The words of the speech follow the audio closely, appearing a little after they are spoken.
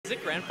Is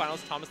it Grand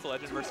Finals Thomas the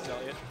Legend versus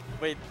Elliot?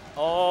 Wait.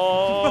 Oh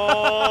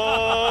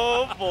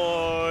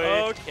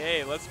boy.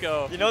 Okay, let's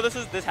go. You know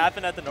this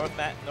happened at the North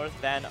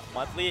Van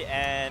Monthly,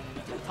 and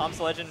Thomas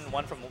the Legend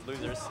won from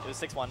losers. It was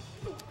 6-1.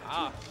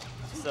 Ah.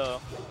 So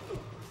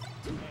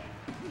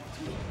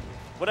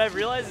what I've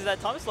realized is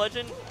that Thomas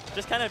Legend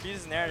just kind of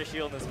abuses Nair to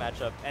shield in this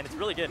matchup, and it's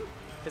really good.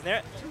 Because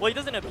Nair, well, he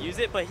doesn't abuse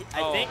it, but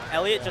I think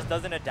Elliot just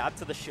doesn't adapt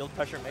to the shield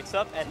pressure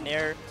mix-up, and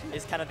Nair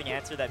is kind of the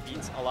answer that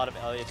beats a lot of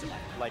Elliot's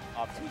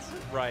options.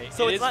 Right.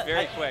 So it it's is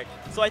very quick.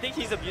 So I think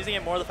he's abusing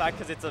it more the fact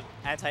because it's an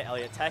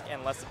anti-Elliot tech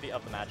and less of the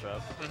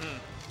matchup. Mm-hmm.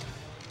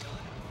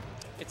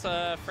 It's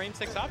a frame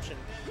 6 option.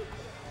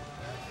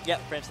 Yeah,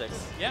 frame 6.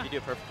 Yeah. You do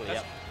it perfectly.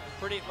 That's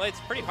well, it's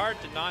pretty hard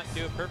to not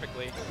do it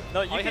perfectly.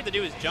 No, all you have to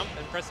do is jump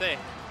and press A.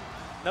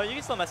 No, you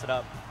can still mess it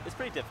up. It's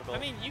pretty difficult. I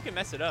mean, you can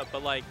mess it up,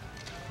 but like,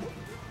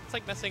 it's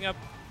like messing up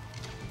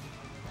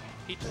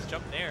Peach's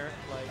jump Nair.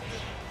 Like,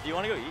 do you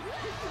want to go eat?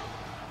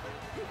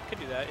 Could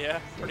do that, yeah.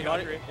 Pretty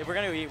hungry. If we're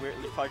gonna go eat, we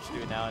probably should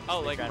do it now.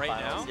 Oh, like Grand right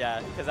Finals. now?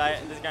 Yeah, because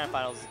this Grand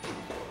Finals,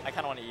 I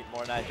kind of want to eat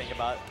more than I think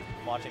about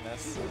watching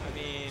this. I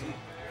mean,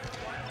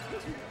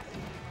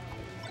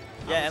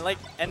 yeah,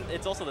 and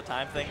it's also the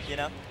time thing, you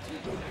know.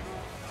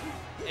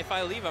 If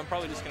I leave, I'm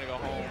probably just gonna go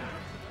home.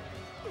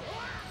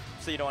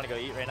 So you don't want to go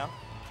eat right now?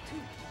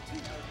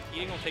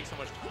 Eating will take so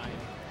much time.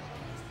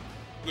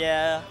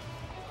 Yeah.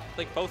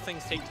 Like, both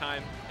things take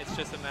time. It's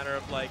just a matter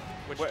of, like,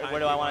 where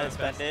do I want to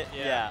spend it?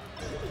 Yeah.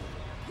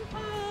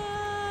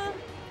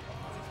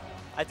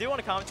 I do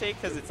want to commentate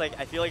because it's like,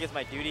 I feel like it's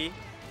my duty.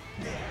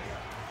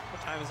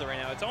 What time is it right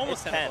now? It's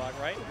almost 10 o'clock,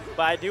 right?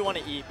 But I do want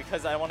to eat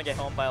because I want to get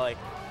home by, like,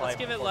 let's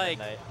give it, like,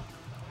 midnight.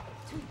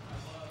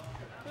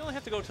 We only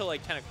have to go till,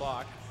 like, 10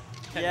 o'clock.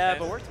 Yeah,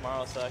 but work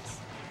tomorrow sucks.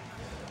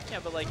 Yeah,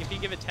 but, like, if you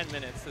give it 10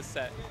 minutes, this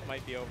set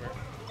might be over.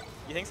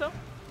 You think so?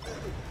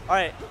 All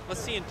right.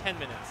 Let's see in 10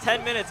 minutes.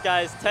 10 minutes,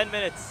 guys. 10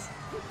 minutes.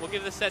 We'll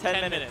give this set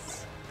 10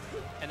 minutes.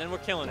 And then we're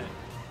killing it.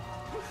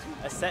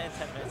 A set in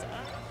 10 minutes?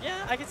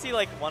 Yeah, I can see,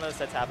 like, one of the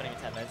sets happening in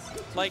 10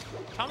 minutes. Like,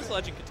 Thomas the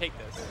Legend could take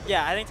this.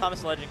 Yeah, I think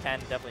Thomas the Legend can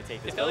definitely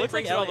take this. If Elliot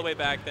brings it all the way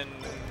back, then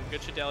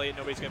good shit to Elliot.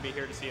 Nobody's going to be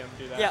here to see him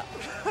do that.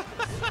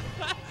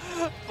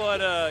 Yeah.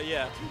 But,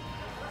 yeah.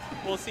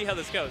 We'll see how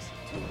this goes.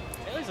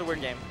 It's a weird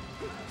game.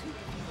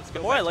 The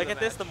more I look at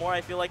this, the more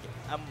I feel like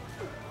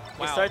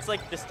it starts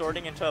like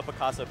distorting into a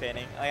Picasso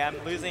painting. Like I'm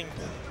losing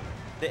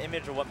the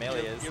image of what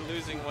Melee is. You're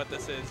losing what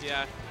this is,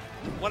 yeah.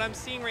 What I'm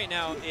seeing right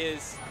now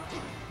is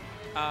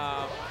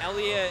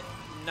Elliot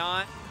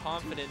not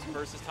confident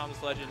versus Thomas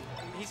the Legend.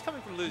 He's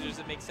coming from losers,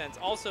 it makes sense.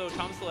 Also,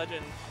 Thomas the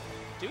Legend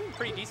doing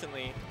pretty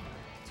decently.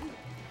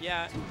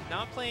 Yeah,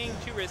 not playing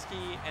too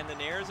risky, and the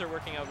nairs are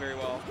working out very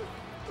well.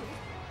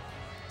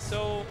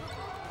 So,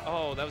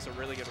 oh, that was a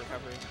really good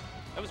recovery.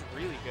 That was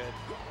really good.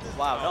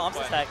 Wow, no, I'm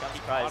surprised. I'm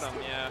surprised. Caught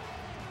him, yeah.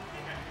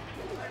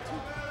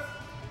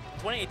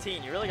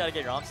 2018, you really got to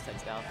get your arms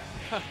attacks down.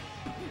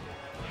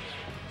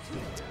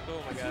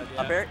 Oh my god,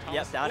 yeah. Up air,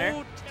 yep, down air.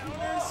 Oh,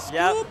 down air, scoop.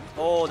 Yep.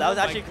 Oh, that was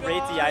actually great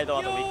DI though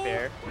on the weak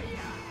bear.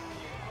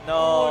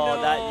 No,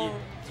 that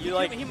you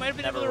like he might have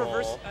been able to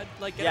reverse,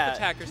 like get up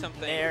attack or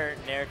something. Nair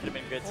could have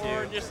been good too.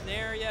 Or just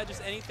Nair, yeah,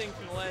 just anything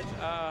from the ledge.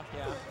 Yeah.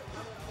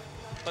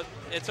 But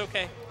it's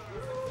okay.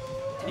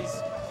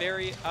 He's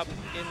very up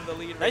in the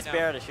lead right now. Nice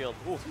bear out of shield.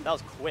 Ooh, that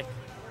was quick.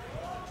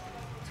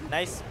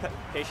 Nice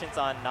patience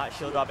on not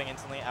shield dropping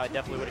instantly. I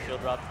definitely would have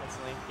shield dropped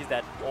instantly. He's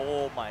dead.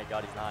 Oh my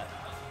god, he's not.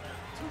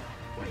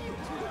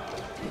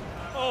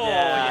 Oh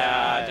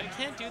yeah,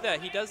 I can't do that.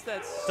 He does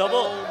that so much.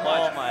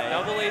 Oh my.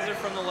 Double laser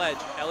from the ledge.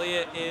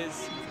 Elliot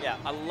is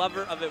a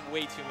lover of it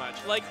way too much.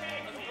 Like,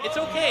 it's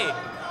okay.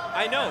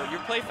 I know, you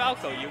play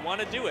Falco, you want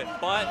to do it,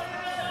 but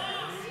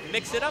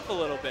mix it up a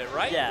little bit,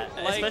 right? Yeah,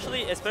 like,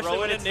 especially throw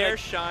when in it's a Nair like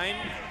shine,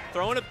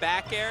 throw in a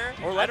back air.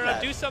 Or I don't know,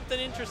 do something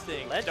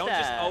interesting. Don't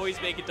just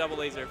always make it double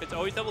laser. If it's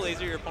always double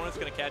laser, your opponent's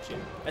going to catch you.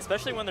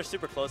 Especially when they're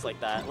super close like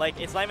that. Like,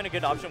 it's not even a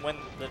good option when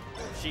the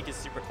Sheik is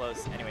super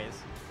close anyways.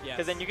 Yeah.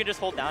 Because then you can just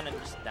hold down and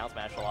just down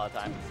smash a lot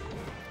of time.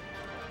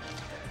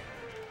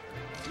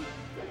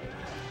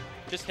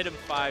 Just hit him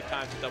 5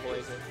 times with double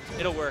laser.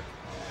 It'll work.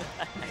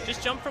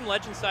 Just jump from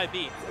ledge and side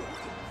B.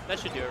 That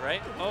should do it,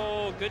 right?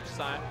 Oh, good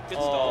sign. Good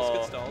stalls.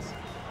 Good stalls.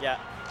 Yeah.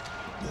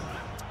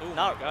 Ooh,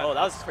 no, God, oh,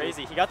 that was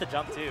crazy. He got the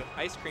jump too.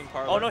 Ice cream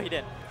parlor. Oh no, he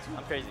didn't.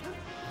 I'm crazy.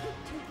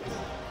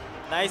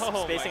 Nice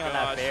spacing on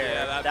that bear.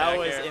 Yeah, that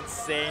was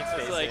insane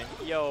spacing. Like,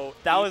 yo,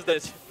 that was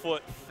this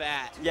foot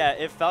fat. Yeah,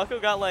 if Falco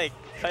got like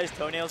cut his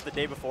toenails the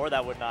day before,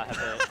 that would not have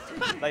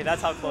hit. Like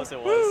that's how close it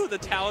was. Woo, the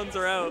talons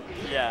are out.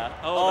 Yeah.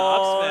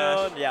 Oh, the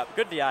up smash. Yeah,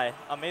 good DI.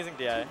 Amazing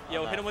DI.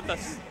 Yo, hit him with the.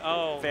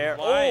 Oh, fair.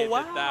 Why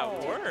wow. did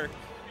that work?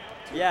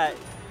 Yeah.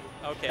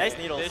 Okay. Nice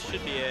needles. This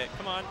should be it.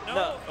 Come on. No.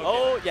 No. Okay.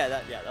 Oh yeah,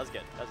 that was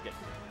good. That was good.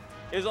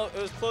 It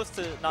was close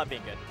to not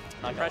being good.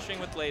 Pressuring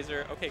with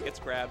laser. Okay, gets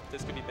grabbed.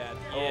 This could be bad.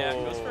 Yeah,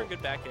 goes for a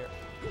good back air.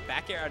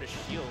 Back air out of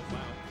shield. Wow.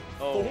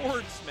 Oh.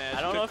 Forward smash.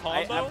 I don't know.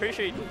 I'm pretty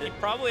sure he did.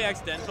 Probably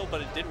accidental,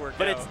 but it did work.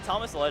 But it's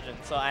Thomas the Legend,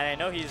 so I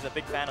know he's a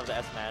big fan of the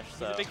S smash.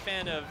 So he's a big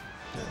fan of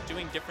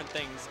doing different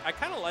things. I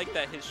kind of like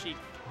that his Sheik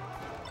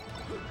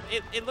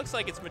it looks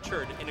like it's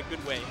matured in a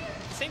good way.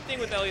 Same thing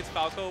with Elliot's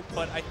Falco,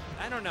 but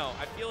I don't know.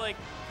 I feel like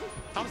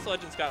Thomas the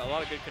Legend's got a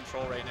lot of good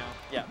control right now.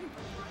 Yeah.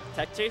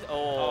 Tech chase?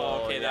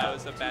 Oh, okay, yeah. that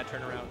was a bad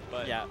turnaround.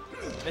 But yeah,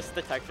 missed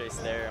the tech chase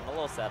there. I'm a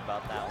little sad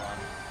about that one.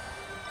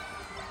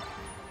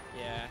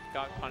 Yeah,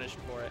 got punished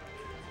for it.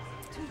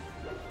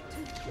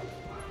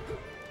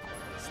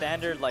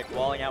 Standard, like,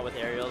 walling out with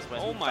aerials when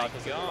oh my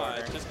Falco's in the god,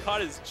 corner. just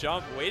caught his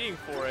jump waiting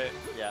for it.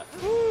 Yeah.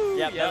 Woo!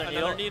 Yep, Yeah,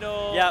 another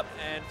needle. Yep.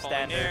 And falling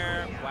Standard.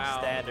 air. Wow.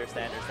 Standard.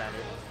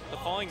 The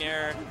falling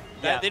air.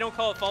 Yeah. They don't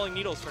call it falling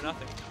needles for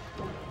nothing.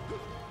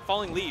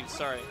 Falling leaves,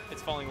 sorry.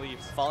 It's falling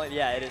leaves.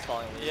 Yeah, it is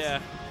falling leaves. Yeah,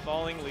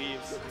 falling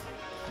leaves.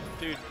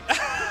 Dude.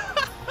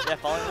 Yeah,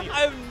 falling leaves.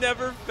 I've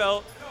never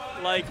felt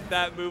like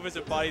that move has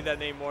embodied that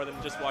name more than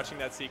just watching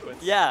that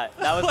sequence. Yeah,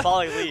 that was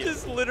falling leaves.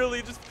 Just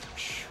literally just,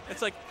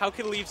 it's like, how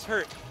can leaves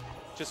hurt?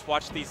 Just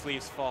watch these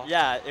leaves fall.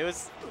 Yeah, it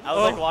was, I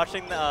was like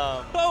watching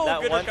that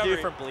one recovery. dude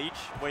from Bleach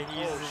when he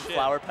uses his shit.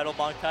 flower petal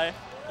Bankai.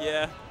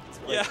 Yeah.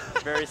 Like, yeah.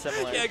 Very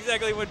similar. Yeah,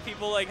 exactly. When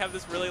people like have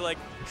this really like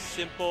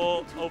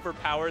simple,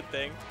 overpowered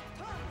thing.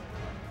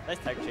 Nice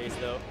tech chase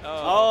though.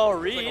 Oh,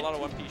 Reed. Like a lot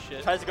of One Piece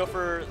shit. Tries to go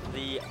for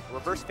the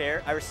reverse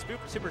fair. I super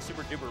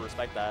duper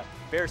respect that.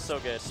 Fair is so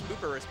good.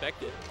 Spooper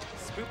respected.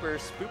 Spooper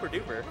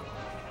duper.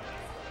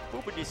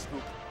 Boopity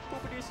scoop.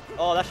 Boopity scoop.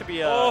 Oh, that should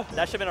be a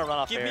that should have been a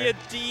runoff fair. Give me a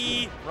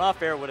D. Runoff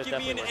fair would have Give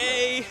me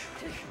definitely an A.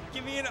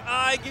 Give me an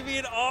I. Give me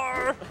an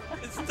R.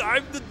 It's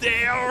time to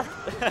dare.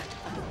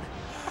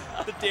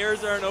 The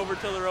dares aren't over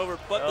till they're over,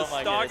 but the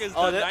stock is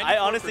done 94%. I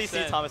honestly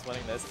see Thomas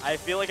winning this. I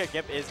feel like a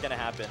gimp is gonna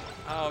happen.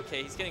 Oh,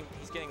 okay, he's getting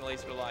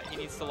lasered a lot. He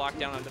needs to lock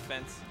down on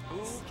defense.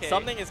 Okay.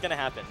 Something is gonna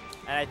happen,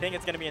 and I think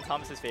it's gonna be in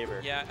Thomas's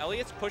favor. Yeah,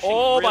 Elliot's pushing.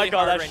 Oh really my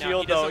God, hard that right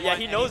shield now. though. Yeah,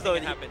 he knows though.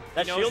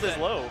 That shield is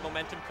low.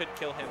 Momentum could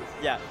kill him.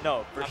 Yeah,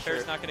 no, for sure.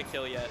 Fair's not gonna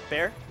kill yet.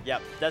 Fair?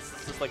 Yep, that's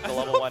just like the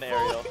level 1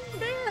 aerial.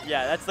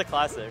 Yeah, that's the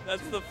classic.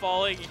 That's the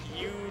falling.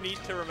 You need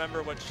to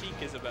remember what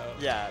Sheik is about.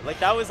 Yeah, like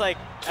that was like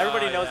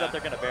everybody knows that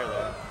they're gonna bear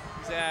there.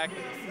 Exactly.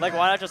 Like,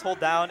 why not just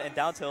hold down and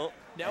down tilt?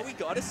 Now we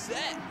got a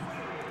set.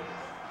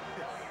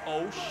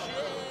 Oh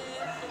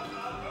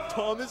shit!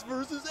 Thomas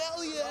versus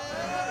Elliot.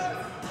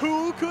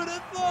 Who could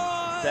have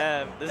thought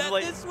Damn,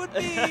 this would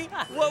be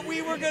what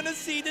we were gonna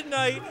see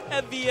tonight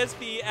at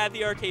VSP at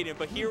the Arcadian?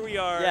 But here we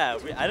are. Yeah,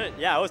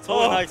 I was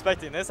totally not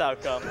expecting this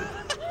outcome.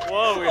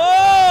 Whoa! Whoa!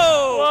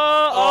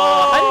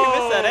 Oh, how do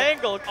you miss that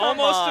angle? Come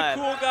Almost on. a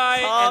cool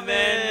guy, Thomas, and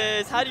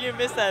then how do you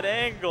miss that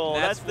angle?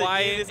 That's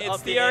why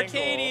it's the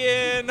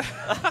Arcadian.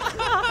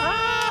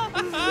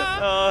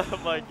 Oh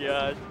my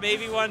god.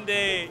 Maybe one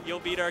day you'll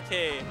beat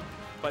Arcade,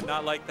 but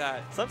not like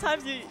that.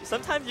 Sometimes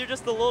you're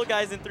just the little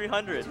guys in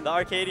 300, the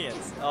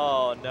Arcadians.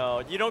 Oh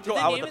no, you don't go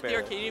out with the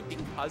barrel. Did they name it the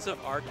Arcadian because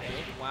of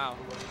Arcade? Wow.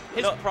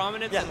 His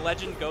prominence and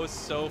legend goes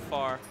so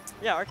far.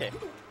 Yeah, Arcade.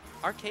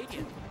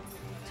 Arcadian.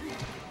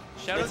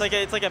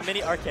 It's like a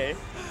mini arcade.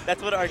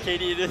 That's what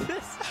Arcadian is.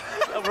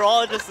 We're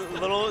all just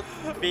little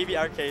baby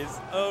arcades.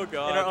 Oh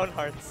god. In our own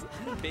hearts.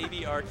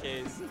 Baby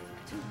arcades.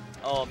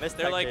 Oh, missed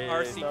They're like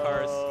RC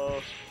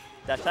cars.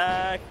 Dash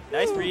attack.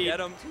 Nice read.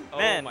 Get him. Oh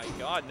Man, my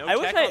god, no tech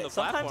on the platform.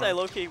 Sometimes I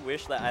low-key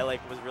wish that I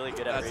was really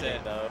good at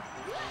reading though.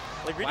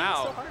 Like reading is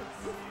so hard.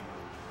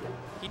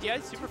 He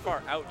died super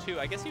far out too.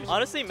 I guess he was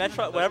honestly what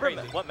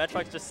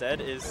Metrox just said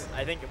is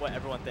I think what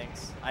everyone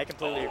thinks. I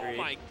completely agree. Oh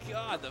my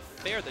god, the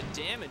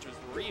damage was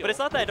real. But it's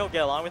not that I don't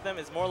get along with them,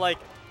 it's more like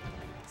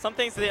some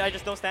things that I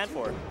just don't stand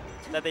for.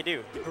 That they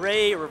do.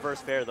 Great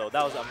reverse fair though.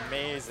 That was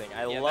amazing.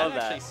 I love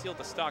that. Actually sealed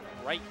the stock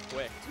right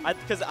quick.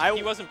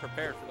 He wasn't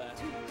prepared for that.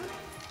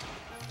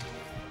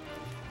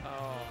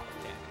 Oh,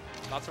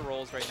 okay. Lots of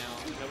rolls right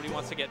now. Nobody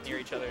wants to get near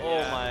each other.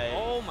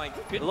 Oh my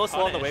good. A little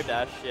slow on the wave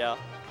dash, yeah.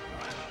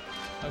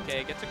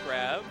 Okay, gets a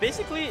grab.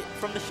 Basically,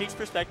 from the Sheik's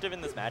perspective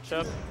in this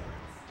matchup,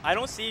 I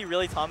don't see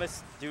really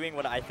Thomas doing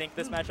what I think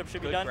this matchup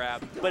should be done.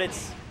 Grab. But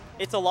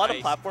it's a lot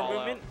of platform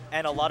movement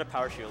and a lot of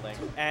power shielding.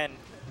 And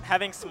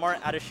having smart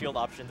out of shield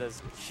options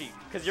as Sheik.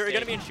 Because you're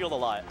going to be in shield a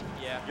lot.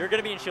 Yeah. You're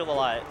going to be in shield a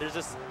lot. There's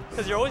just,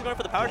 because you're always going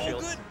for the power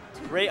shield.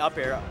 Great up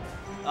air.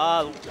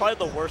 Probably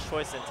the worst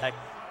choice in tech.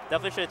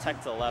 Definitely should have tech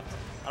to the left.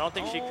 I don't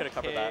think Sheik could have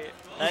covered that.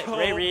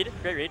 Great read.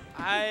 Great read.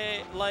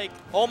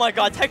 Oh my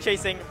god, tech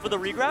chasing for the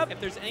regrab? If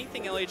there's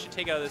anything Elliot should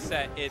take out of the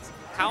set, it's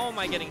how am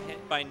I getting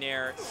hit by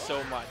Nair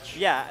so much?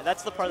 Yeah,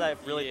 that's the part that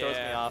really throws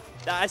me off.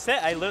 That's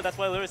what I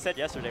literally said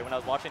yesterday when I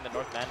was watching the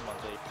Northman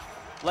Monthly.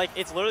 Like,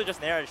 it's literally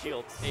just Nair out of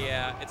shields.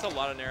 Yeah, it's a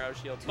lot of Nair out of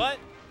shields. But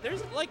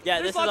there's lots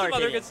of Arcadian.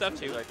 other good stuff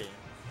too.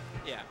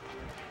 Yeah.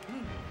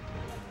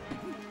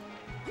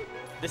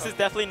 This is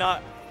definitely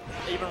not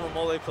even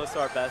remotely close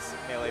to our best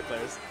melee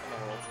players in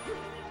the world.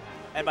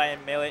 And by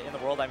melee in the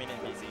world, I mean in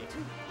BZ.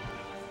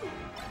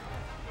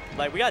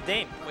 Like, we got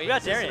Dane. Wait, we got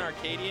is this Darian. an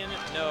Arcadian?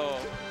 No,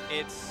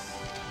 it's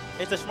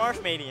a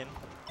Schmarshmadian.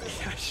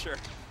 Yeah, sure.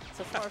 It's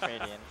a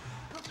Schmarshmadian.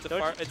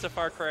 It's a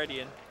Far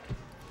Crydian.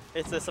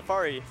 It's a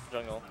Safari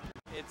jungle.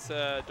 It's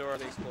a Dora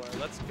the Explorer.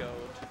 Let's go.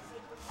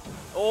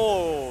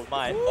 Oh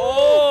my. Ooh.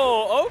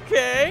 Oh,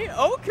 okay.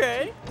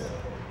 Okay.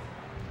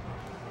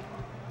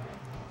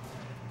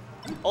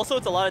 Also,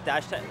 it's a lot of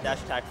dash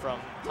attack from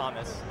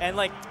Thomas. And,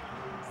 like,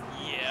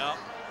 Yeah.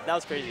 that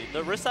was crazy.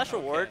 The wrist slash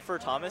reward for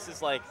Thomas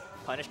is, like,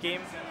 punish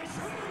game.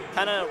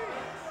 Kind of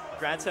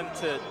grants him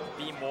to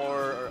be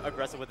more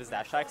aggressive with his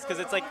dash attacks because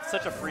it's, like,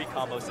 such a free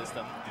combo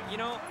system. You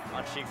know,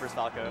 on Sheik versus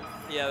Falco.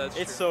 Yeah, that's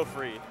It's true. so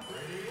free.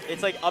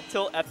 It's like up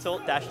tilt, F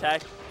tilt, dash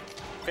attack,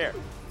 fair.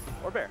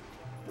 Or bear.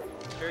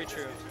 Very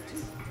true.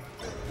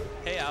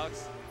 Hey,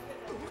 Alex.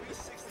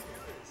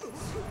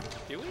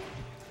 Do we?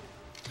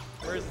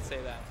 Where does it say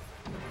that?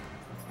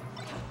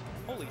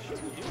 Holy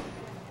shit, we do.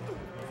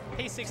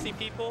 Hey, 60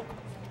 people.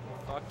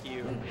 Fuck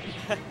you.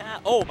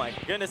 Oh my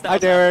goodness, that Hi,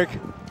 was Derek.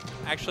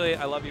 Actually,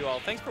 I love you all.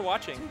 Thanks for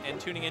watching and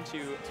tuning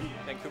into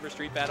Vancouver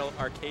Street Battle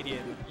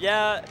Arcadian.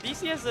 Yeah,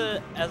 BC as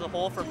a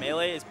whole for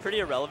Melee is pretty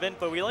irrelevant,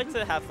 but we like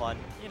to have fun,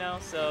 you know,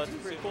 so it's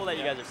pretty cool that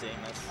you guys are seeing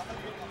this.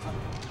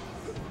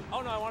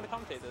 Oh no, I want to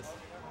commentate this.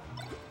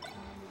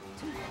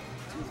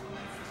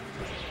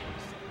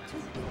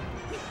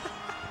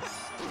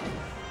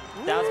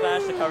 Down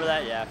smash to cover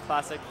that, yeah,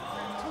 classic.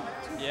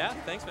 Yeah,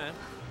 thanks, man.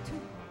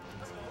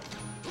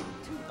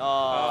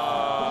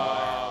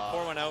 Oh.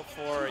 Pour one out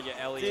for you,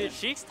 Elliot. Dude,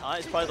 Sheik's taunt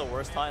is probably the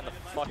worst taunt in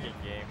the fucking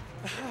game.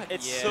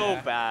 It's Yeah.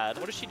 so bad.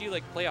 What does she do,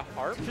 like play a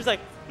harp? She's like,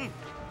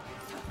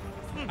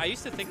 I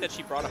used to think that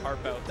she brought a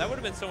harp out. That would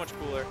have been so much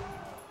cooler.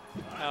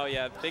 Oh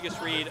yeah,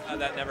 biggest read,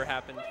 that never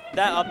happened.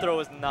 that up throw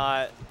was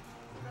not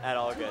at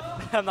all good.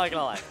 I'm not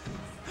gonna lie.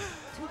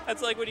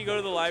 That's like when you go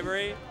to the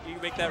library, you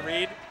make that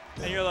read,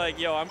 and you're like,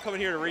 yo, I'm coming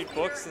here to read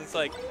books, and it's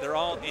like, they're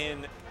all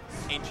in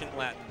ancient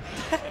Latin.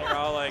 And you're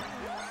all like,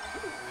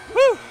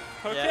 whew,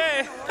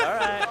 okay. Yeah. All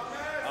right.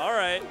 All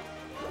right.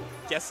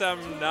 Guess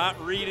I'm not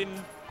reading,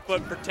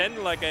 but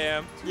pretending like I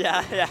am.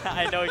 Yeah, yeah,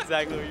 I know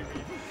exactly what you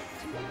mean.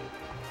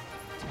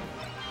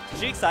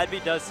 Sheik side B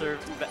does serve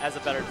as a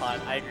better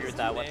taunt. I agree with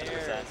that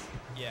 100%.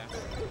 Yeah.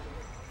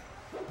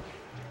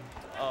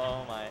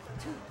 Oh my.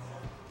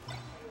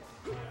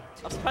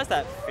 I'm surprised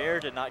that fair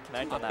did not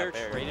connect on Up air that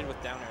bear. traded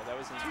with down air. That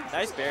was interesting.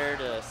 Nice bear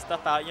to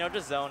stuff out, you know,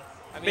 just zone.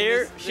 I mean,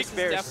 Bear, this Sheik is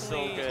bear is so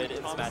definitely good in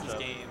this Thomas's matchup.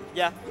 game.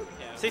 Yeah,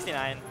 Yeah.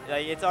 69.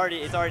 Like it's already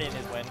in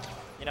his win.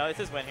 You know, it's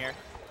his win here.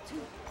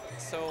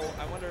 So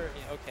I wonder,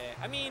 okay.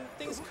 I mean,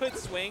 things could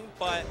swing,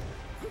 but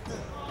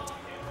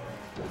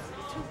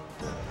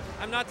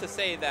I'm not to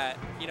say that,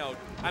 you know,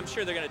 I'm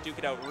sure they're going to duke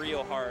it out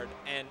real hard,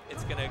 and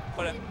it's going to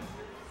put it,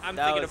 I'm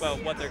That thinking was-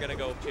 about what they're going to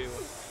go to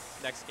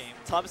next game.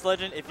 Thomas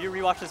Legend, if you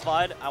rewatch this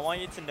VOD, I want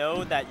you to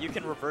know that you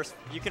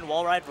can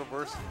wall ride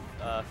reverse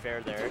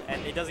fair there,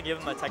 and it doesn't give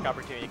him a tech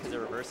opportunity because it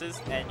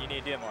reverses, and you need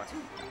to do it more.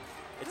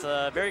 It's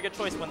a very good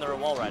choice when they're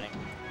wall riding.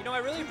 You know, I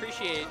really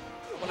appreciate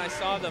when I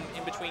saw them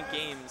in between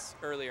games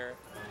earlier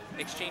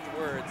exchange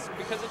words,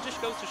 because it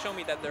just goes to show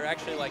me that they're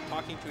actually like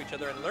talking to each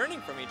other and learning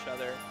from each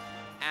other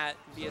at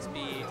VSB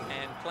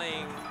and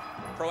playing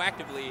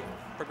proactively,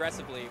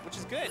 progressively, which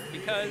is good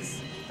because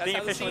that's Being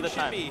how the efficient scene with the should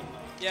time. be.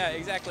 Yeah,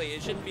 exactly.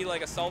 It shouldn't be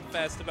like a salt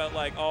fest about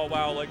like, oh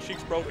wow, like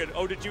Sheik's broken.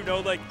 Oh, did you know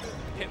like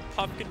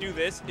Puff can do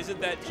this? Isn't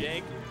that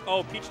jank?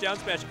 Oh, Peach down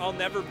smash. I'll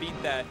never beat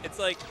that. It's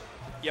like,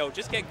 yo,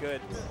 just get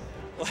good.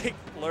 Like,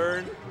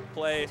 learn,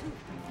 play,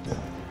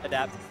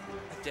 Adapt.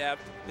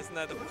 adapt. Isn't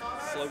that the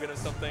slogan of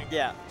something?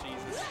 Yeah.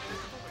 Jesus.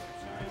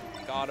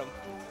 Got him.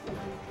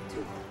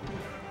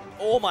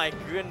 Oh my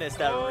goodness,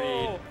 that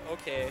read.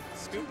 Okay.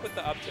 Scoop with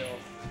the up tilt.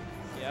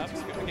 Yep,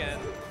 scoop again.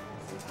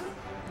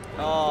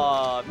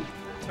 Oh,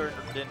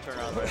 didn't turn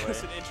around the right That way.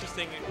 was an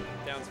interesting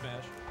down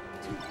smash.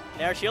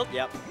 Nair shield?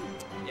 Yep.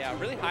 Yeah,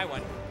 really high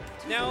one.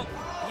 Now,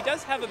 he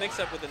does have a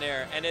mix-up with the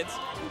Nair, and it's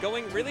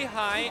going really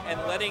high and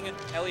letting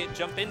Elliot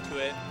jump into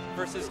it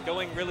versus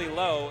going really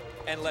low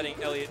and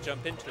letting Elliot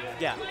jump into it.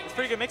 Yeah, it's a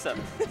pretty good mix-up.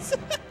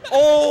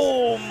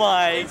 Oh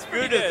my It's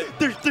pretty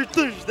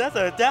goodness. That's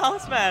a down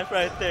smash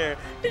right there.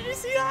 Did you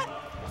see that?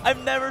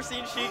 I've never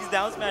seen Sheik's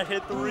down smash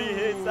hit 3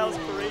 hits. That was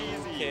crazy.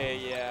 Okay,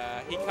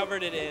 yeah, he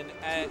covered it in.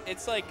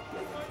 It's like,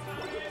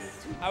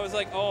 I was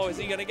like, oh, is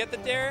he gonna get the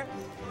dare?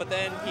 But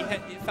then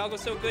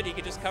Falco's so good, he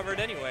could just cover it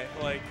anyway.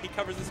 Like, he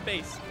covers the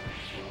space.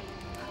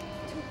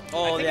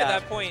 Oh, I think yeah,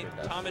 at that point, sure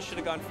does. Thomas should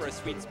have gone for a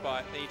sweet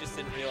spot, and he just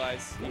didn't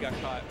realize he got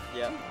caught.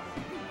 Yep.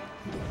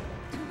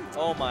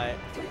 Oh my.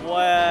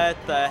 What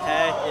the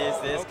heck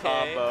is this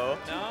Okay, combo?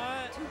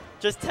 not.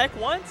 Just tech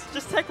once?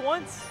 Just tech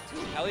once?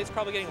 Elliot's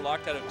probably getting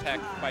locked out of tech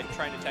by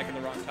trying to tech in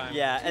the wrong time.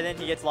 Yeah, and then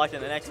he gets locked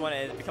in the next one,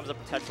 and it becomes a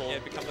potential Yeah,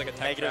 it becomes like a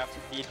tech negative trap.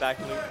 feedback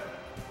loop.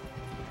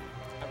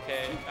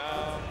 Okay,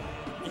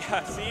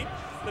 yeah, see?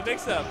 The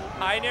mix-up,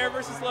 high nair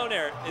versus low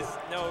nair is,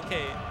 no,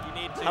 okay,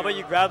 you need to... How about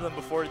you grab them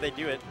before they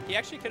do it? He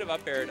actually could have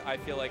up-aired, I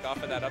feel like,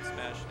 off of that up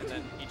smash, and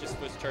then he just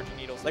was charging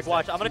needles Like, instead.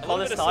 watch, I'm going to A call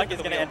little this bit of stock. slip It's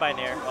of the going to end wheel.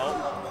 by nair.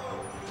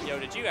 Oh. Yo,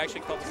 did you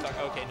actually call the stock?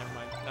 Okay, never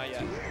mind, not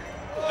yet.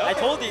 I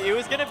told you, it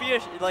was going to be,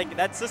 like,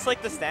 that's just,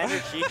 like, the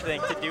standard cheese thing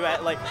to do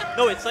at, like,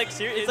 no, it's, like,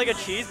 it's like a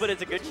cheese, but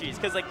it's a good cheese.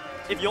 Because, like,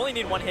 if you only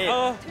need one hit,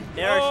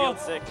 nair shield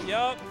sick.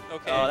 Yup,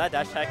 okay. Oh, that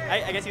dash tech.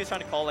 I guess he was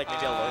trying to call, like,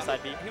 maybe a low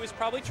side B. He was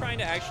probably trying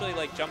to actually,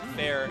 like, jump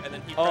fair, and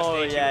then he pressed Oh,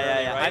 A2 yeah,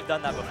 early, yeah. right? I've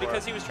done that before.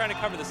 Because he was trying to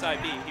cover the side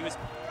B. It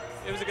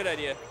was a good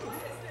idea.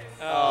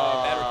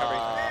 Oh, bad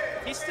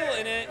recovery. He's still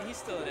in it. He's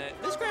still in it.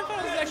 This grand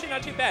final is actually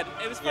not too bad.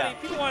 It was funny.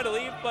 People wanted to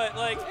leave, but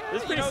like,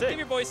 you know, give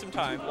your boys some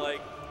time.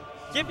 Like,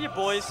 give your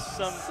boys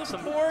some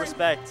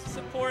respect.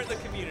 Support the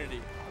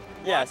community.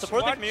 Yeah,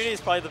 support the community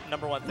is probably the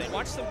 #1 thing.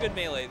 Watch some good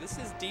Melee. This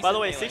is decent. By the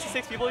way, Melee.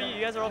 66 people. You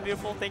guys are all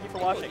beautiful. Thank you for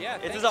watching. Yeah,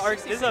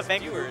 this is a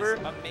Vancouver. Viewers.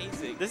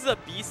 Amazing. This is a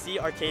BC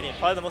Arcadian.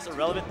 Probably the most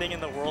irrelevant thing in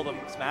the world of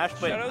Smash.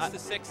 But shoutouts to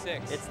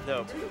 66. It's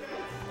dope.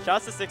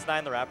 Shoutouts to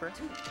 69, the rapper.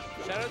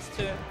 Shoutouts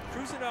to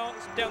cruising out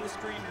down the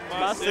street.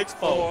 My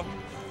 6'4".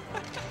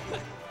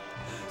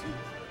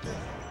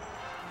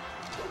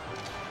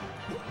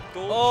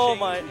 Oh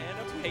my!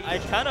 I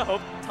kind of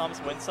hope Thomas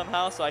wins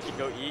somehow, so I can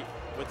go eat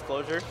with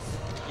closure.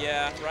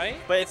 Yeah, right?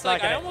 But it's not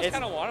like, gonna. I almost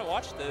kind of want to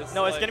watch this.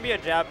 No, like, it's gonna be a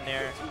jab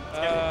nair.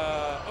 Okay.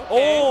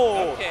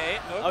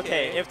 Oh.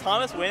 Okay. If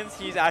Thomas wins,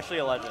 he's actually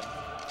a legend,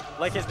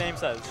 like his name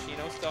says.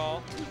 Chino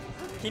stall.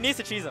 He needs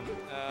to cheese him.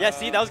 Yeah,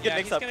 see, that was a good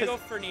mix-up. He's gonna go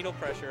for needle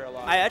pressure a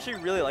lot. I actually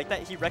really like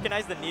that. He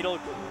recognized the needle.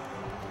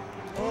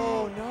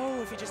 Oh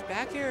no! If he just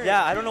back air.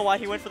 Yeah, I don't know why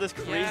he went for this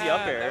crazy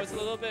up air. That was a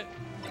little bit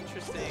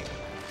interesting.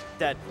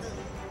 Dead.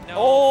 No,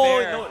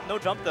 oh, no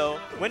jump though.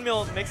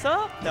 Windmill mix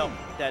up? No,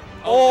 dead.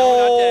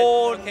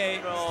 Oh, no, not dead.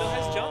 Okay, no. Still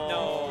has jump.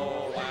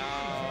 No.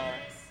 Wow.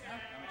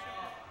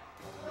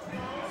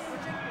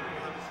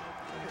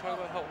 Can we talk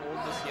about how old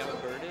this young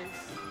bird is?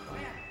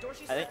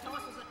 I think.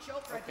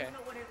 Okay.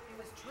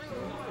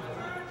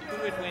 Who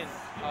would win,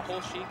 a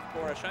whole sheik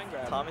or a shine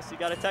grab? Thomas, you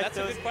got to tech those.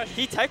 That's a good question.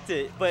 He teched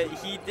it, but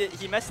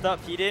he messed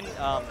up. He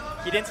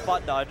didn't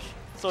spot dodge,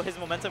 so his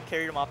momentum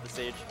carried him off the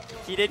stage.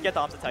 He did get the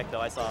opposite tech though.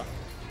 I saw.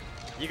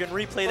 You can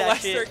replay that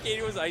shit. The last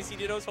Arcadian was Icy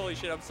Dittos. Holy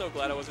shit! I'm so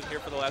glad I wasn't here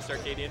for the last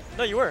Arcadian.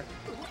 No, you were.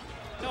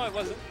 No, I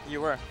wasn't.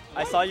 You were.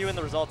 What? I saw you in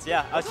the results.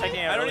 Yeah, I was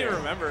checking it out. I don't earlier. even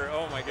remember.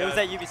 Oh my god. It was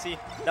at UBC.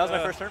 That was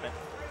my first tournament.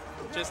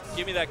 Just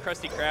give me that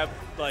Krusty Krab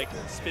like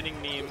spinning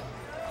meme.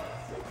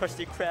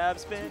 Krusty Krab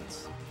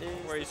spins.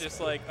 Where he's just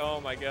like,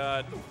 oh my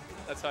god.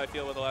 That's how I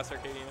feel with the last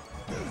Arcadian.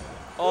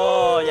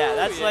 Oh yeah,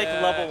 that's like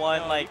level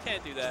 1. No, like you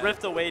can't do that.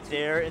 Rift away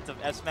dare into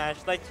F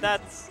Smash. Like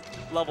that's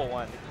level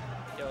 1.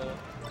 Yo.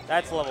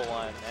 That's level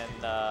 1,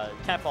 and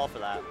can't fall for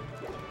that.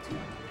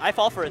 I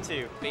fall for it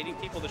too. Baiting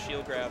people to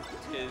shield grab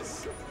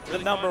is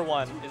really the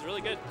 #1. Is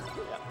really good.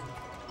 Yeah.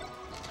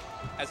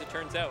 As it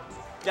turns out.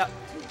 Yeah.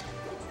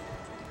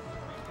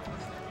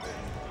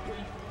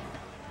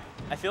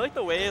 I feel like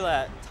the way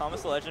that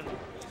Thomas the Legend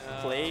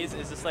plays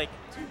is just like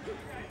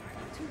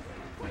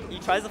he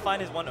tries to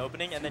find his one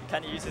opening and then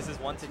kind of uses his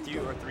 1 to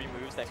 2 or 3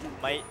 moves that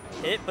might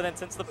hit, but then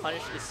since the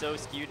punish is so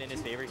skewed in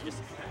his favor,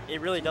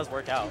 it really does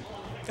work out.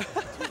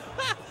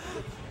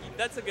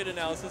 That's a good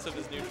analysis of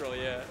his neutral,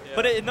 yeah.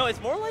 But no, it's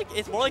more like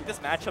this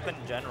matchup in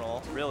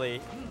general,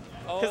 really.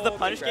 Because the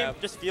punish game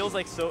just feels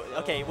like so.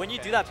 Okay, when you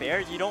do that bair,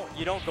 you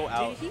don't go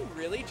out. Did he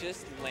really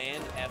just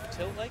land F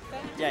tilt like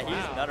that? Yeah, he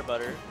was nutter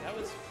butter. That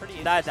was pretty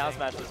interesting. That down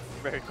smash was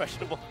very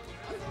questionable.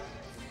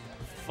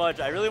 Fudge,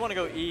 I really want to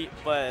go eat,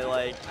 but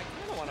like. I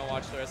kind of want to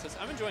watch the rest of this.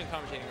 I'm enjoying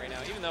commentating right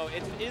now, even though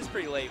it is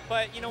pretty late.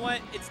 But you know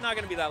what? It's not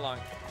going to be that long.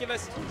 Give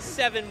us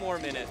 7 more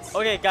minutes.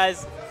 Okay,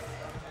 guys.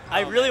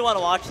 I really want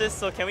to watch this,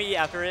 so can we eat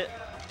after it?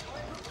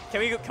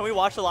 Can we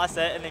watch the last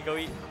set and then go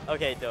eat?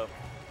 Okay, dope.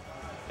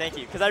 Thank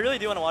you, because I really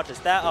do want to watch this.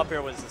 That up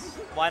here was just,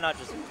 why not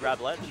just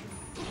grab ledge?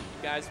 You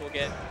guys will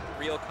get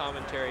real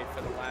commentary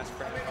for the last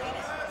grand final.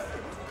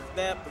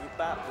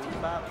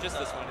 Just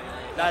this one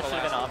anyway. That should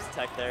have been opposite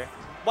tech there.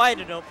 Why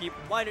do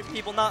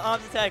people not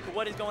opposite tech?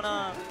 What is going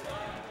on?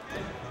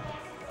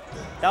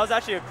 That was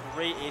actually a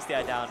great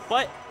ACI down.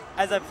 But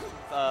as I've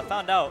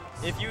found out,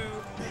 if you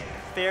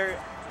fair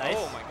nice.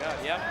 Oh my god,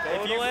 yeah.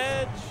 Go to the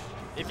ledge.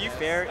 If you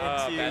fair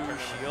into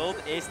shield,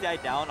 ACI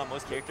down on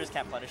most characters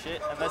can't punish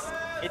it unless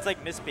it's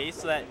like misspaced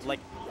so that like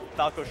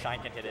Falco Shine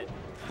can hit it.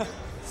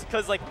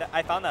 Because like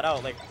I found that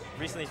out like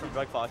recently from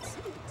Drug Fox.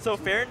 So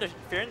fair into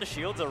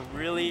shield's a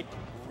really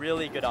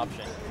good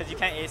option because you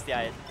can't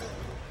ACI it.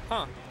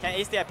 Huh? Can't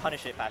ACI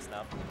punish it fast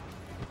enough.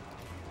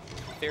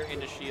 Fair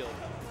into shield.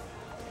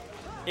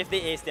 If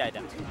they ACI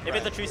down. If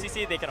it's a true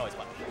CC, they can always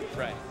punish it.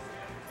 Right.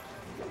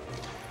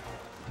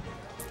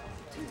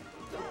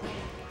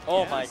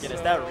 Oh my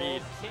goodness, that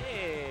read.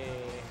 Okay,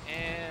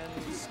 and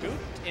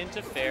scooped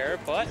into fair,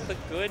 but the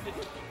good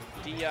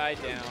DI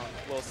down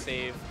will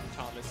save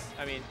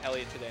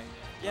Elliot today.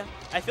 Yeah,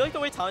 I feel like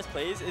the way Thomas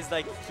plays is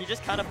like he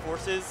just kind of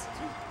forces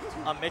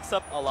a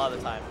mix-up a lot of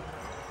the time.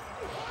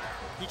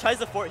 He tries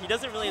to he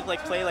doesn't really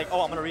like play like,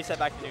 oh, I'm gonna reset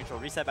back to neutral,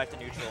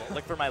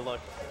 look for my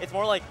look. It's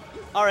more like,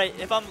 all right,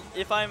 if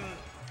I'm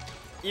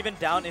even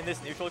down in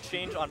this neutral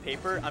exchange on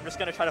paper, I'm just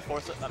gonna try to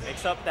force a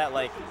mix-up that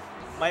like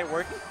might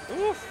work.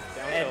 Oof.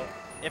 And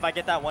if I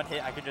get that one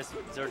hit, I can just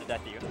 0 to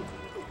death you.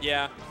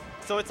 Yeah.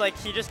 So it's like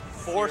he just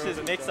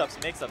forces mix-ups.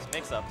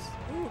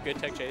 Ooh, good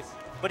tech chase.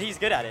 But he's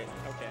good at it.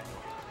 Okay.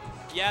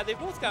 Yeah, they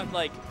both got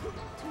like,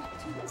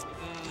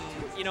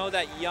 you know,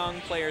 that young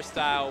player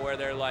style where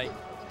they're like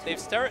they've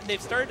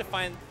started to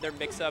find their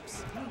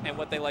mix-ups and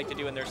what they like to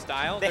do in their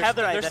style. They have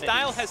their Their identities.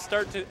 style has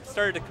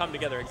started to come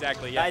together,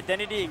 exactly, The yeah.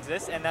 identity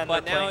exists, and then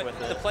But they're now playing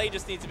with it. the play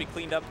just needs to be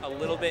cleaned up a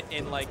little bit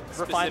in like Refine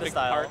the specific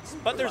style. parts.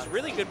 But there's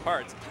really good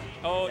parts.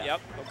 Oh, Yeah.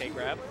 yep. Okay,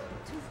 grab.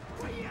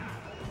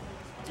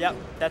 Yep,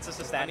 that's just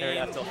a I standard mean,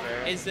 F tilt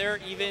fair. is there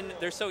even?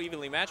 They're so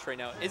evenly matched right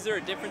now. Is there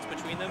a difference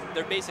between them?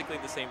 They're basically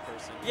the same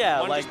person.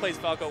 Yeah, one like- just plays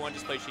Falco, one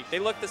just plays Sheik. They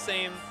look the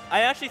same.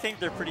 I actually think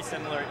they're pretty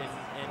similar in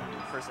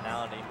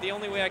personality. The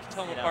only way I can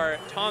tell them You know. apart,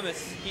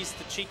 Thomas, he's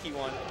the cheeky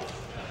one.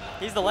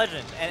 He's the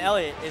legend, and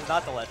Elliot is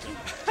not the legend.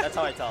 That's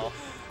how I tell.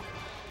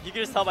 You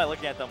can just tell by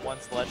looking at them.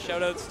 One's the legend.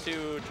 Shoutouts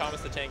to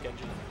Thomas the Tank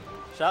Engine.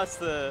 Shouts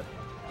to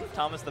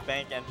Thomas the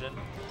Bank Engine.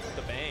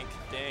 The bank.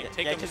 Dang.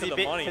 Take yeah, him to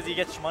the money. Because he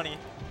gets shmoney.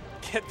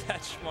 Get that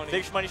shmoney.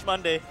 Big shmoney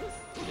shmonday.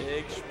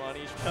 Big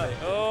shmoney shmoney.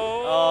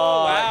 Oh,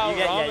 Oh, wow. you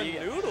get- yeah, ramen you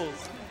get-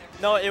 noodles.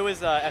 No, it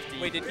was FD.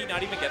 Wait, did he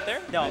not even get there?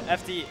 No,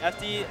 FD.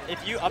 FD,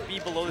 if you up B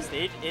below the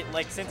stage, it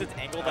like since it's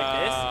angled like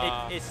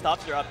Ah. this, it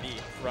stops your up B.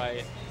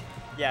 Right.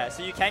 Yeah,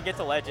 so you can't get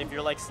to ledge if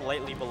you're like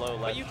slightly below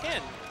ledge. But you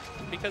can.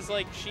 Because,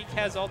 like, Sheik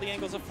has all the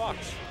angles of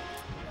Fox.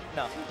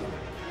 No.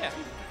 Yeah.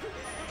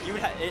 You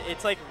would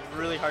it's like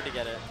really hard to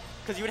get it.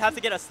 Because you would have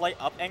to get a slight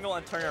up angle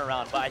and turn it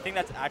around, but I think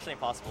that's actually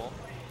impossible.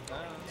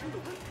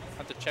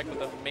 Have to check with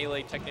the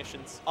melee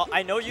technicians.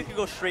 I know you can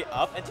go straight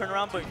up and turn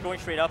around, but going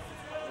straight up,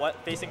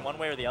 facing one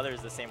way or the other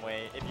is the same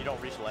way if you don't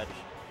reach ledge.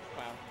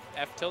 Wow.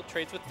 F tilt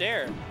trades with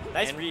Dare.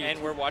 Nice and, read.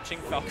 And we're watching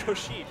Falco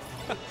Sheik.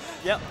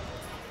 Yep.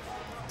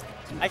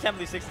 I can't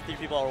believe 63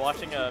 people are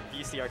watching a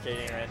BC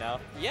arcading right now.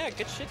 Yeah,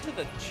 good shit to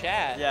the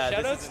chat. Yeah, this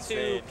is Shoutouts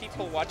to insane.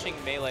 people watching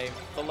Melee.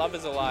 The love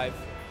is alive.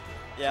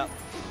 Yeah.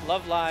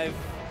 Love live.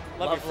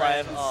 Love your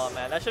live. friends. Oh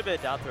man, that should be a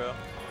down throw.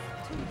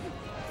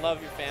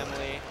 Love your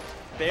family.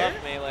 Bear?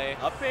 Love Melee.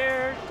 Up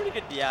air, pretty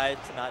good DI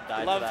to not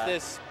die Love to that.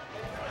 this.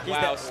 He's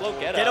Wow, that- slow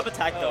get up. Get up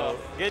attack Oh.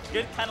 though.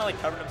 Good kind of like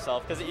covered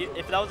himself, because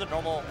if that was a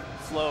normal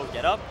slow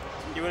get up,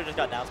 he would have just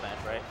got down smash,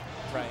 right?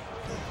 Right.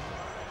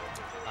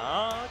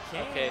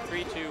 Okay. Okay,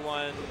 3, 2,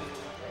 1.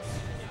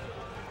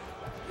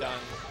 Done.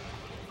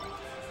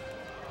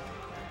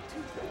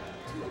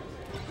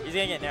 He's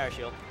gonna get Nair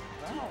shield.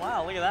 Oh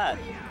wow, look at that.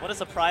 What a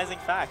surprising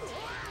fact.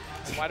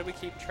 Why do we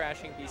keep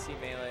trashing BC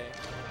Melee?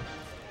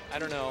 I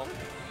don't know.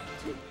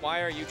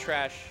 Why are you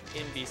trash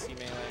in BC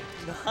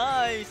Melee?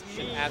 Nice. You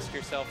should me. ask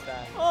yourself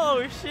that.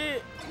 Oh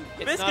shit.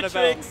 It's not Biscuit about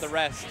tricks. the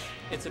rest.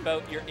 It's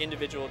about your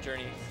individual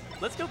journey.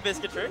 Let's go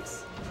biscuit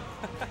tricks.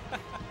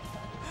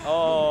 Oh,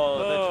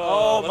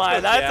 Oh, let's my,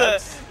 go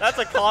jabs. that's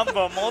a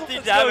combo. Multi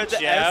Let's jab go into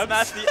F jabs.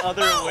 smash the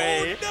other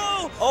way.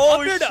 Oh no! Oh, Up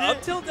air to shit.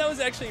 up tilt, that was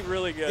actually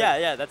really good.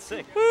 Yeah, that's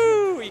sick.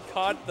 Woo! He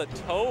caught the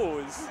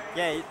toes.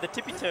 Yeah, the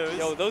tippy toes.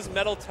 Yo, those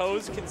metal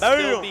toes can Bam.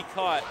 still be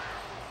caught.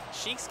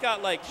 Sheik's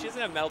got like, she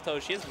doesn't have metal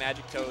toes, she has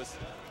magic toes.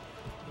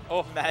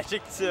 Oh,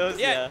 Magic toes.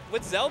 yeah,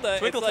 with Zelda,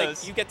 Twinkle it's like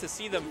toes. you get to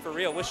see them for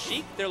real. With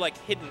Sheik, they're like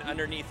hidden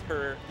underneath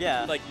her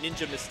Yeah. like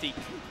ninja mystique.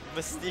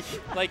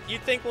 Mystique. Like you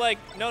think like,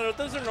 no,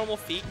 those are normal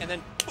feet, and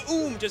then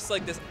boom, just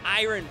like this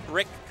iron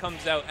brick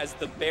comes out as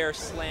the bear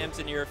slams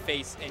into your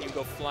face and you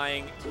go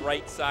flying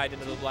right side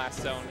into the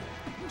blast zone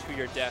to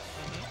your death.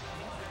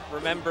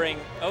 Remembering,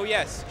 oh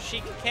yes,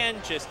 Sheik can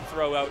just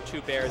throw out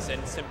 2 bears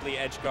and simply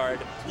edge guard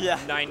Yeah.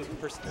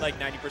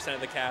 90% of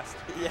the cast.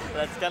 Yeah,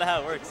 that's kind of how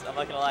it works. I'm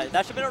not gonna lie.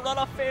 That should have been a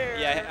runoff fair.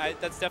 Yeah,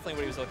 that's definitely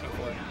what he was looking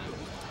for.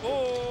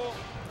 Oh,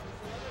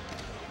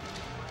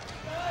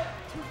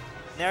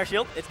 Nair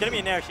shield. It's gonna be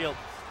a Nair shield.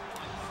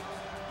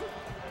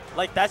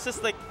 Like that's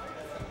just like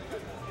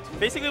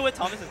basically what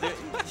Thomas is doing.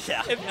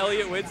 Yeah. if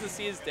Elliot wins, the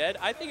sea is dead.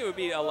 I think it would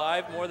be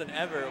alive more than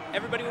ever.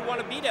 Everybody would want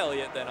to beat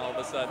Elliot then all of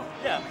a sudden.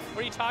 Yeah.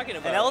 What are you talking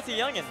about? And LT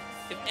Youngin.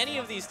 If any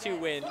of these two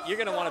win, you're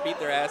going to want to beat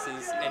their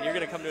asses, and you're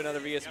going to come to another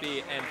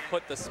VSB and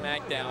put the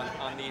smack down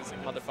on these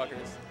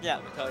motherfuckers. Yeah.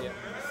 Let me tell you.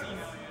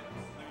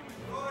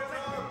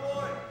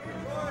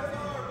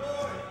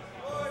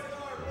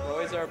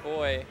 Roy's our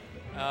boy.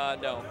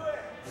 No.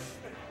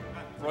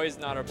 Roy's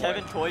not our boy.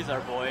 Kevin Toy's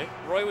our boy.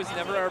 Roy was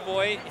never our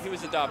boy. He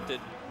was adopted,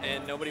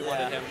 and nobody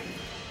wanted him.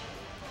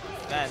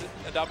 Man. He was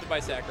adopted by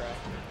Sakurai.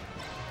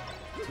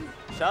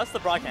 Shoutouts to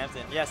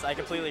Brockhampton. Yes, I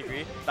completely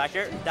agree. Back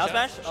here, down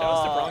smash.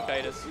 Shoutouts to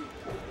bronchitis.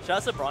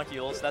 Shoutouts to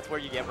bronchioles. That's where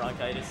you get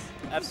bronchitis.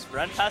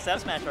 Run past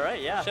F smash. All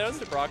right, yeah. Shoutouts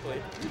to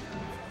broccoli.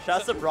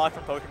 Shoutouts to Brock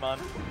from Pokemon.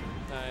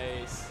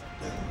 Nice.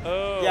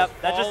 Oh, Yep,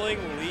 that falling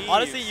just leaves.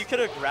 honestly you could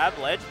have grabbed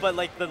ledge, but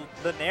like the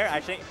Nair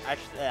actually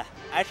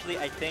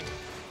I think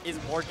is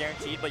more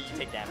guaranteed, but you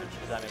take damage.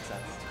 Does that make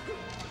sense?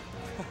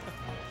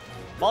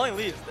 Falling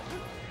leaves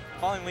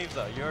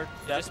though. You're It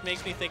just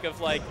makes me think of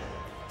like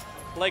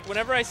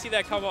whenever I see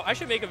that combo, I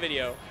should make a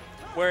video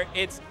where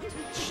it's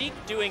Sheik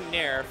doing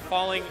Nair,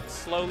 falling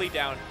slowly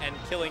down and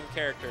killing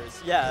characters.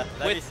 yeah,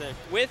 that'd be with, sick.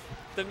 with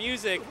the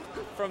music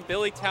from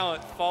Billy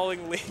Talent,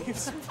 Falling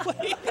Leaves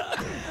playing.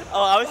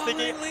 Oh, I was falling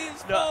thinking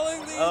leaves, no, falling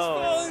leaves,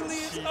 oh, falling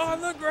leaves jeez.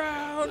 on the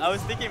ground. I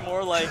was thinking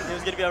more like it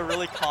was gonna be a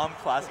really calm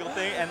classical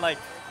thing, and like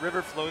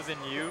River Flows in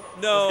You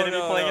No, was gonna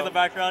no, be playing no. in the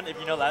background. If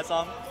you know that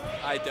song.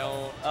 I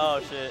don't. Oh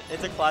shit,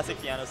 it's a classic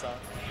piano song.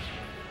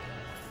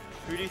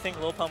 Who do you think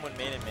Lil Pump would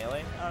main in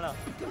Melee? I don't know.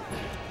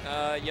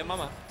 Yeah,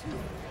 mama.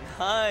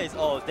 Nice.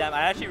 Oh, damn.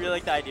 I actually really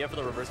like the idea for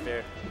the reverse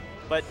bear.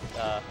 But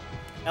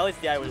Elliot's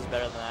DI was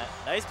better than that.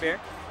 Nice bear.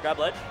 Grab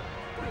ledge.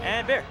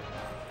 And bear.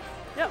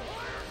 Yep.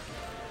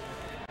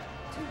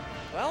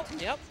 Well,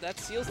 yep, that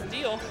seals the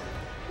deal.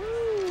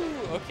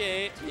 Woo,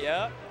 okay,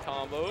 yeah,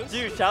 combos.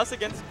 Dude, shouts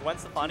against Gwen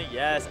Stefani.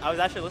 Yes, I was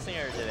actually listening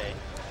to her today.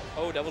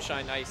 Oh, double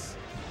shine, nice.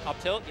 Up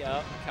tilt,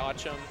 yeah,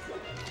 catch him.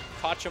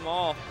 Catch them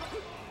all.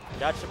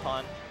 Gotcha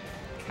pawn.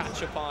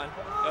 Catch upon.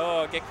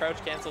 Oh, get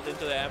crouch canceled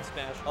into the amp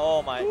smash.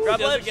 Oh my. Ooh, grab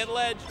doesn't ledge. get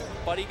ledge,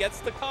 but he gets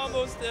the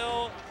combo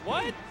still.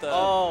 What the?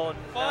 Oh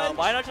fudge? no.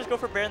 Why not just go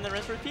for bear and then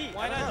rinse repeat?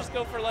 Why not just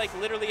go for like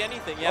literally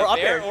anything? Yeah, or up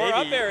bear, air, or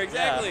up maybe. air,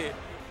 exactly. Yeah.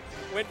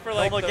 Went for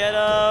like Normal get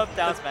up,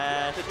 down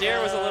smash. The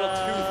dare was a little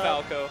too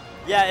Falco.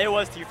 Yeah, it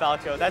was too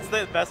Falco. That's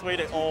the best way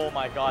to. Oh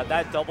my god,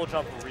 that double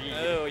jump read.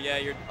 Oh yeah,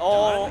 you're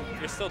done.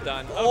 You're still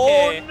done.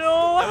 Okay. Oh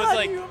no! That was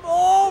like.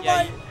 Oh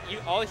yeah, my.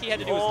 all he had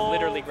to do was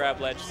literally grab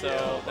ledge,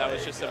 so that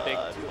was just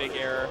a big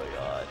error.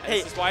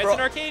 Hey, this is why it's an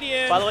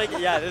Arcadian. By the way,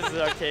 yeah, this is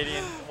an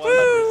Arcadian.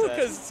 100%.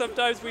 Because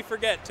sometimes we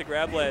forget to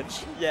grab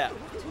ledge. Yeah,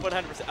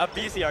 100%. A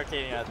BC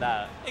Arcadian at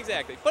that.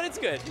 Exactly, but it's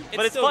good.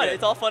 But it's fun. Good.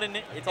 It's all fun and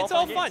it's all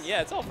fun. Fun.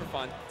 Yeah, it's all for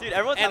fun. Dude,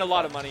 everyone's and a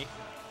lot of money,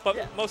 but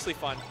yeah. mostly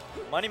fun.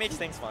 Money makes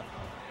things fun.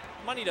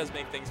 Money does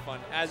make things fun,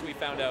 as we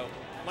found out.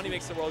 Money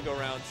makes the world go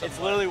round. It's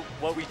literally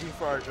what we do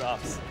for our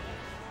jobs.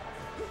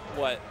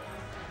 What?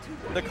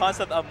 The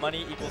concept of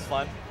money equals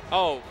fun.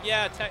 Oh,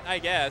 yeah, I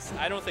guess.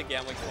 I don't think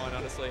gambling's fun,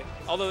 honestly.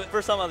 Although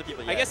for some other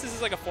people, yeah. I guess this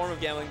is like a form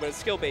of gambling, but it's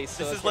skill-based,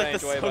 so this that's is what like I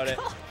enjoy about it.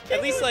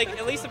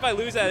 At least if I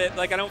lose at it,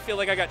 like I don't feel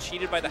like I got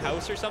cheated by the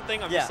house or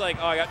something. I'm just like,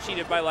 oh, I got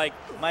cheated by like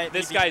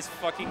this guy's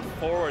fucking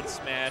forward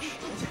smash.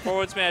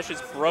 Forward smash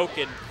is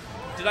broken.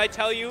 Did I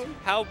tell you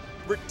how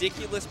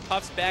ridiculous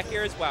Puff's back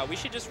air is? Wow, we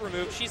should just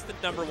remove. She's the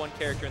 #1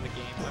 character in the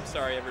game. I'm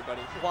sorry,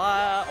 everybody.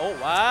 Wow. Oh,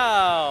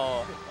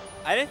 wow.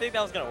 I didn't think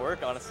that was going to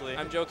work, honestly.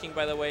 I'm joking,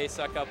 by the way.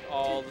 Suck up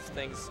all the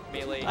things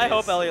Melee. I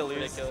hope Elliot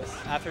loses ridiculous.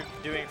 after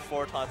doing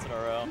 4 taunts in a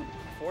row.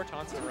 4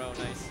 taunts in a row,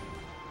 nice.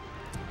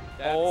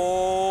 That's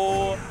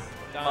oh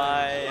done.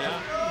 my.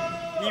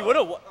 Yeah. He would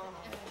have.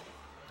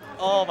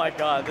 Oh my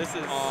god, this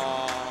is.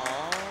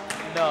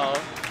 Aww. No.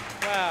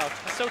 Wow,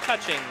 so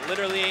touching,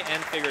 literally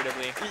and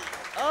figuratively.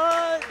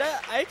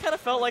 I kind of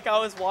felt like I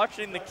was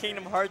watching the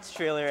Kingdom Hearts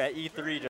trailer at E3.